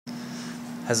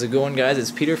How's it going, guys?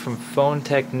 It's Peter from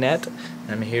PhoneTechNet, and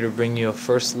I'm here to bring you a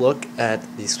first look at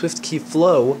the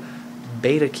SwiftKeyFlow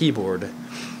Beta keyboard.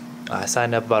 I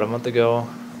signed up about a month ago,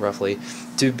 roughly,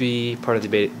 to be part of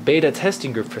the beta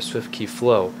testing group for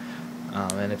SwiftKeyFlow.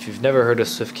 And if you've never heard of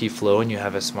SwiftKeyFlow and you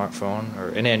have a smartphone, or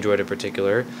an Android in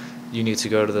particular, you need to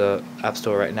go to the App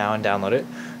Store right now and download it,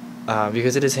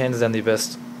 because it is hands down the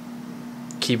best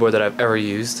keyboard that I've ever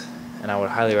used, and I would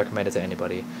highly recommend it to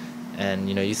anybody. And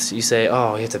you say,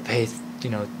 oh, you have to pay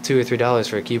 $2 or $3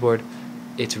 for a keyboard.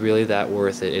 It's really that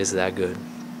worth it. It is that good.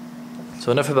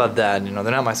 So enough about that. They're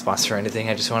not my sponsor or anything.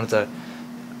 I just wanted to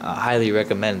highly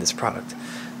recommend this product.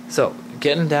 So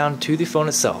getting down to the phone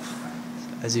itself,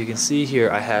 as you can see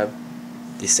here, I have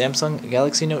the Samsung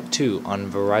Galaxy Note 2 on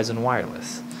Verizon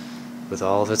Wireless with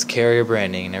all of its carrier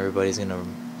branding, and everybody's gonna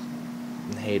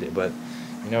hate it, but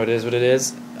it is what it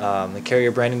is. The carrier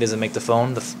branding doesn't make the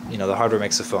phone. The hardware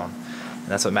makes the phone, and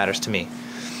that's what matters to me.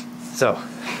 So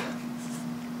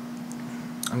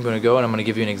I'm going to go and I'm going to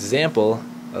give you an example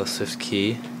of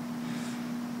SwiftKey.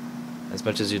 As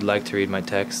much as you'd like to read my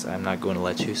text, I'm not going to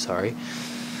let you. Sorry.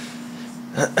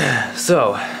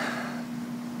 So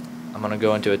I'm going to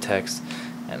go into a text,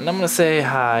 and I'm going to say,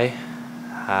 "Hi,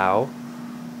 how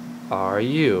are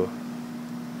you?"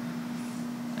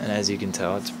 And as you can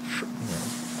tell,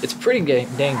 it's pretty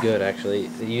dang good, actually.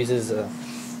 It uses the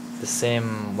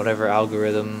same whatever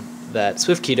algorithm that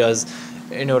SwiftKey does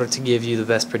in order to give you the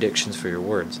best predictions for your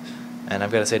words. And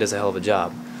I've got to say, it does a hell of a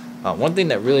job. One thing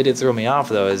that really did throw me off,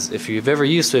 though, is if you've ever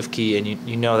used SwiftKey and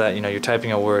you know that you're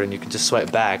typing a word and you can just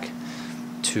swipe back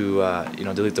to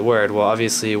delete the word. Well,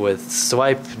 obviously with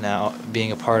swipe now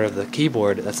being a part of the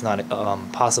keyboard, that's not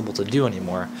possible to do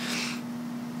anymore.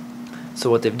 So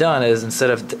what they've done is,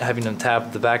 instead of having them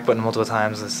tap the back button multiple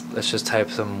times, let's just type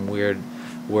some weird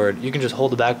word. You can just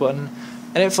hold the back button,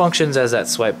 and it functions as that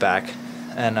swipe back.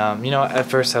 And at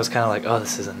first I was kind of like, oh,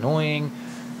 this is annoying.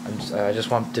 I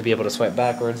just want to be able to swipe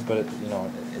backwards, but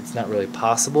it's not really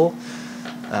possible.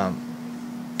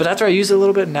 But after I use it a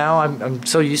little bit now, I'm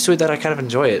so used to it that I kind of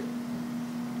enjoy it.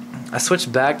 I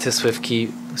switched back to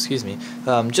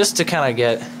SwiftKey, just to kind of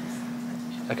get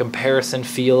a comparison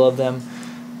feel of them.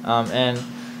 And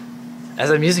as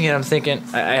I'm using it, I'm thinking,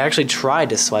 I actually tried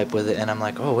to swipe with it, and I'm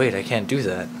like, oh wait, I can't do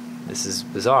that. This is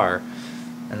bizarre.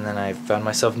 And then I found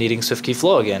myself needing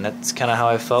SwiftKeyFlow again. That's kind of how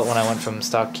I felt when I went from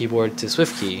stock keyboard to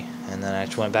SwiftKey, and then I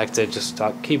went back to just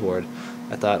stock keyboard.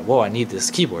 I thought, whoa, I need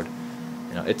this keyboard.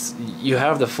 You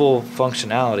have the full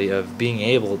functionality of being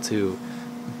able to,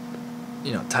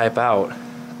 type out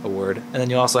a word, and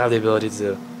then you also have the ability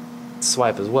to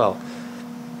swipe as well.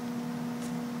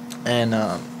 And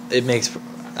I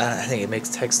think it makes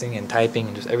texting and typing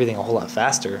and just everything a whole lot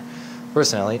faster,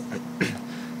 personally.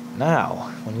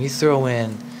 Now, when you throw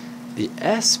in the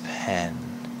S Pen,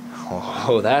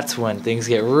 that's when things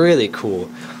get really cool.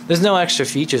 There's no extra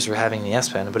features for having the S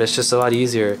Pen, but it's just a lot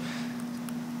easier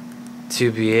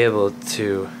to be able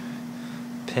to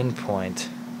pinpoint,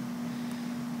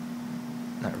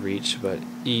 not reach, but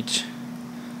each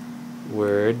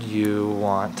word you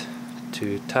want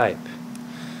to type.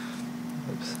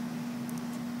 Oops.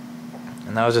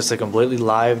 And that was just a completely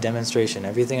live demonstration.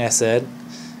 Everything I said,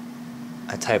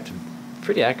 I typed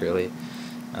pretty accurately.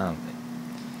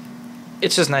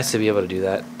 It's just nice to be able to do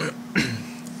that.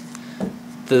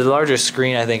 The larger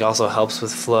screen, I think, also helps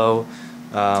with flow.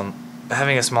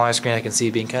 Having a smaller screen, I can see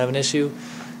being kind of an issue.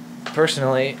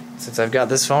 Personally, since I've got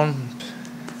this phone,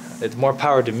 it's more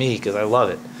power to me because I love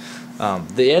it.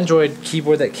 The Android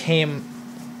keyboard that came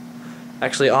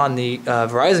actually on the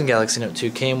Verizon Galaxy Note 2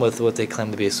 came with what they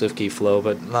claim to be a SwiftKeyFlow,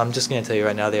 but I'm just going to tell you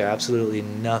right now, they are absolutely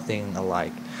nothing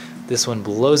alike. This one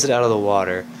blows it out of the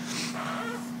water,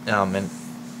 and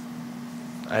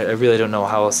I really don't know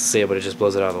how else to say it, but it just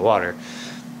blows it out of the water.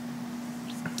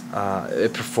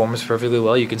 It performs perfectly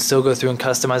well. You can still go through and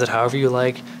customize it however you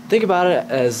like. Think about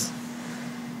it as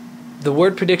the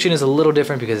word prediction is a little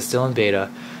different because it's still in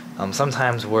beta.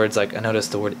 Sometimes words, like I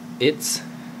noticed the word it's,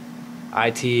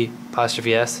 IT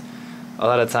apostrophe S, a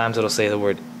lot of times it'll say the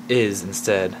word is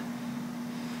instead.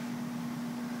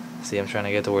 See, I'm trying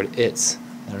to get the word it's.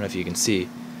 I don't know if you can see,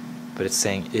 but it's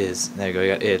saying is. There you go,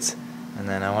 you got it's. And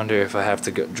then I wonder if I have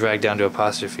to drag down to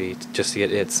apostrophe just to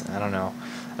get it's. I don't know.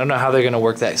 I don't know how they're going to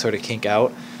work that sort of kink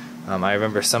out. I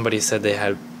remember somebody said they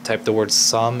had typed the word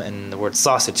some and the word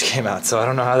sausage came out, so I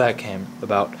don't know how that came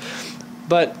about.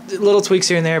 But little tweaks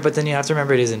here and there, but then you have to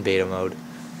remember it is in beta mode.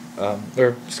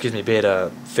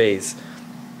 Beta phase.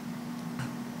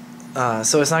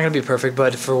 So it's not going to be perfect,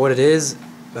 but for what it is,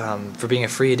 for being a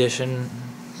free edition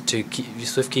to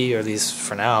SwiftKey, or at least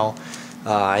for now,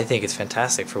 I think it's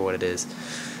fantastic for what it is.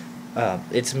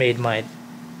 It's made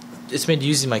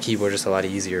using my keyboard just a lot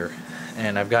easier,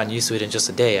 and I've gotten used to it in just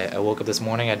a day. I woke up this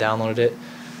morning, I downloaded it.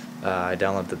 I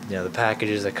downloaded the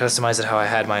packages. I customized it how I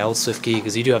had my old SwiftKey,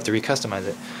 because you do have to recustomize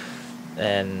it.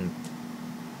 And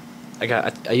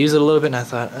I used it a little bit, and I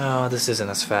thought, oh, this isn't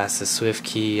as fast as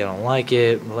SwiftKey. I don't like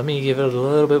it. Let me give it a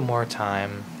little bit more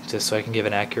time, just so I can give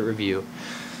an accurate review.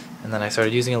 And then I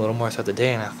started using it a little more throughout the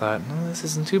day, and I thought, no, this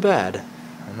isn't too bad.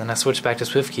 And then I switched back to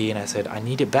SwiftKey, and I said, I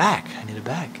need it back. I need it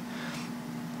back.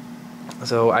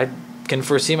 So I can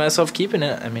foresee myself keeping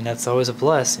it. I mean, that's always a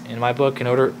plus. In my book, in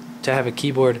order to have a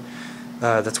keyboard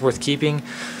that's worth keeping,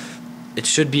 it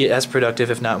should be as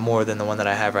productive, if not more, than the one that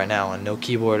I have right now. And no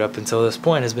keyboard up until this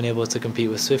point has been able to compete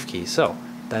with SwiftKey. So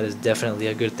that is definitely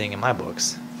a good thing in my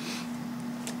books.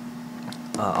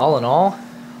 All in all,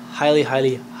 highly,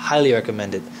 highly, highly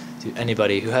recommend it to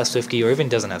anybody who has SwiftKey or even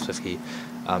doesn't have SwiftKey.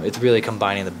 It's really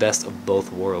combining the best of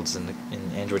both worlds in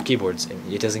Android keyboards.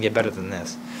 It doesn't get better than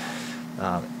this.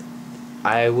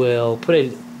 I will put a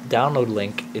download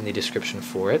link in the description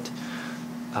for it.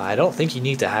 I don't think you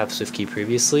need to have SwiftKey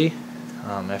previously.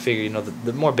 I figure,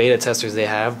 the more beta testers they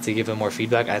have to give them more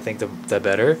feedback, I think the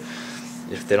better.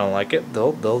 If they don't like it,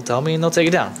 they'll tell me and they'll take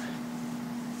it down.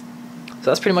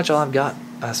 So that's pretty much all I've got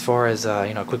as far as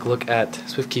a quick look at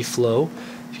SwiftKeyFlow.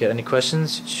 If you got any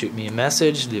questions, shoot me a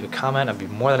message, leave a comment. I'd be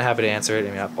more than happy to answer it.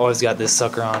 I mean, I've always got this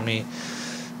sucker on me,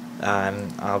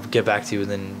 and I'll get back to you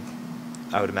within,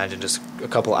 I would imagine, just a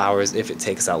couple hours if it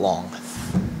takes that long.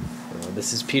 So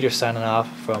this is Peter signing off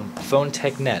from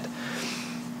PhoneTechNet.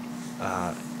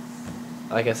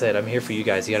 Like I said, I'm here for you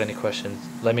guys. You got any questions,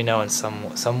 let me know in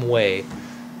some way.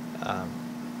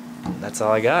 That's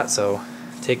all I got, so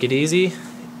take it easy.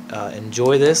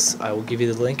 Enjoy this. I will give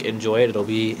you the link. Enjoy it. It'll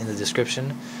be in the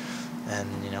description. And,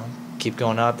 keep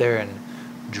going out there and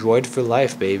Droid for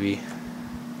life, baby.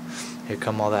 Here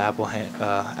come all the Apple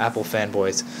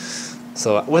fanboys.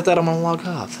 So with that, I'm going to log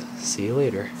off. See you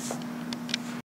later.